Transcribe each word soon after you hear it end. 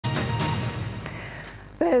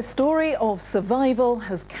Their story of survival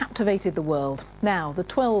has captivated the world. Now, the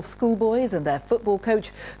 12 schoolboys and their football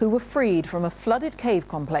coach, who were freed from a flooded cave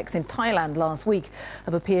complex in Thailand last week,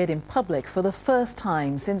 have appeared in public for the first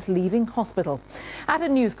time since leaving hospital. At a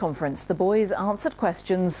news conference, the boys answered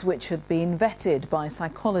questions which had been vetted by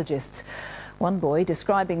psychologists. One boy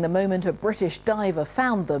describing the moment a British diver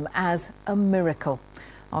found them as a miracle.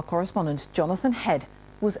 Our correspondent Jonathan Head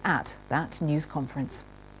was at that news conference.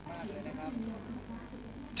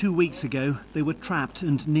 2 weeks ago, they were trapped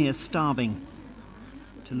and near starving.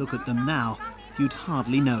 To look at them now, you'd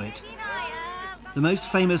hardly know it. The most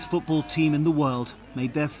famous football team in the world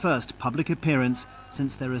made their first public appearance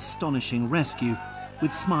since their astonishing rescue,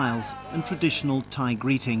 with smiles and traditional Thai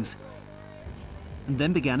greetings. And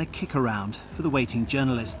then began a kick-around for the waiting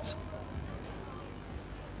journalists.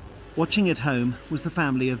 Watching at home was the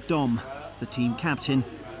family of Dom, the team captain,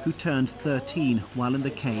 who turned 13 while in the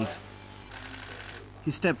cave.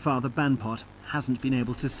 His stepfather, Banpot, hasn't been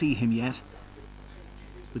able to see him yet.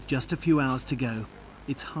 With just a few hours to go,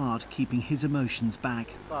 it's hard keeping his emotions back.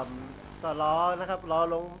 I'm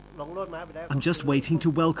just waiting to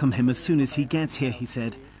welcome him as soon as he gets here, he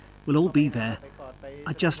said. We'll all be there.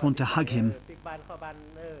 I just want to hug him.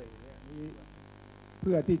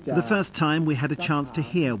 For the first time, we had a chance to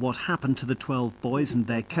hear what happened to the 12 boys and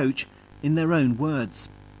their coach in their own words.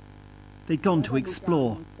 They'd gone to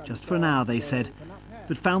explore, just for an hour, they said,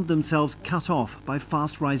 but found themselves cut off by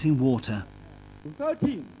fast-rising water.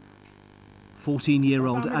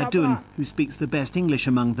 14-year-old Adun, who speaks the best English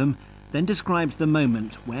among them, then described the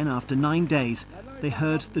moment when, after 9 days, they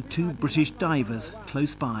heard the 2 British divers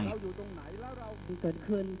close by.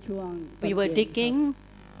 We were digging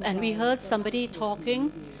and we heard somebody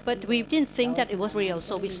talking, but we didn't think that it was real,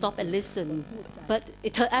 so we stopped and listened. But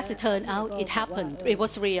as it turned out, it happened. It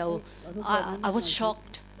was real. I was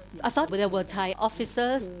shocked. I thought there were Thai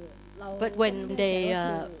officers, but when they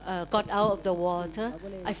got out of the water,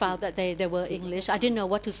 I found that they were English. I didn't know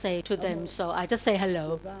what to say to them, so I just say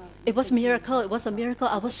hello. It was a miracle. It was a miracle.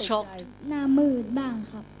 I was shocked.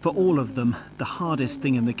 For all of them, the hardest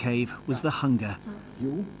thing in the cave was the hunger.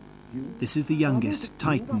 This is the youngest,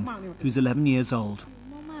 Titan, who's 11 years old.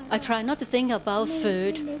 I try not to think about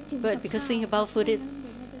food, but because thinking about food,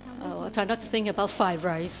 I try not to think about fried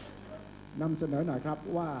rice.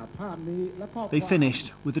 They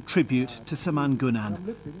finished with a tribute to Saman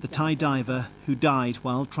Gunan, the Thai diver who died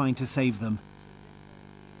while trying to save them.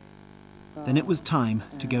 Then it was time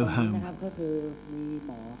to go home.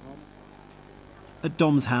 At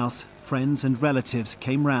Dom's house, friends and relatives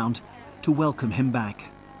came round to welcome him back.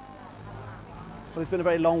 Well, it's been a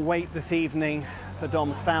very long wait this evening for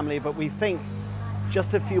Dom's family, but we think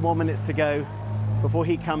just a few more minutes to go before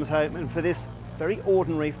he comes home, and for this very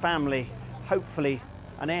ordinary family, hopefully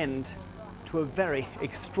an end to a very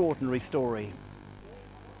extraordinary story.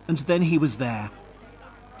 And then he was there,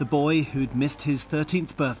 the boy who'd missed his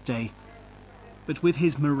 13th birthday, but with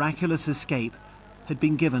his miraculous escape had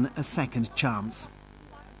been given a second chance.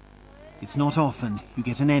 It's not often you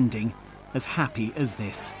get an ending as happy as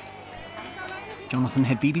this. Jonathan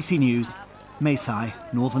Head, BBC News, Mae Sai,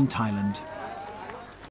 Northern Thailand.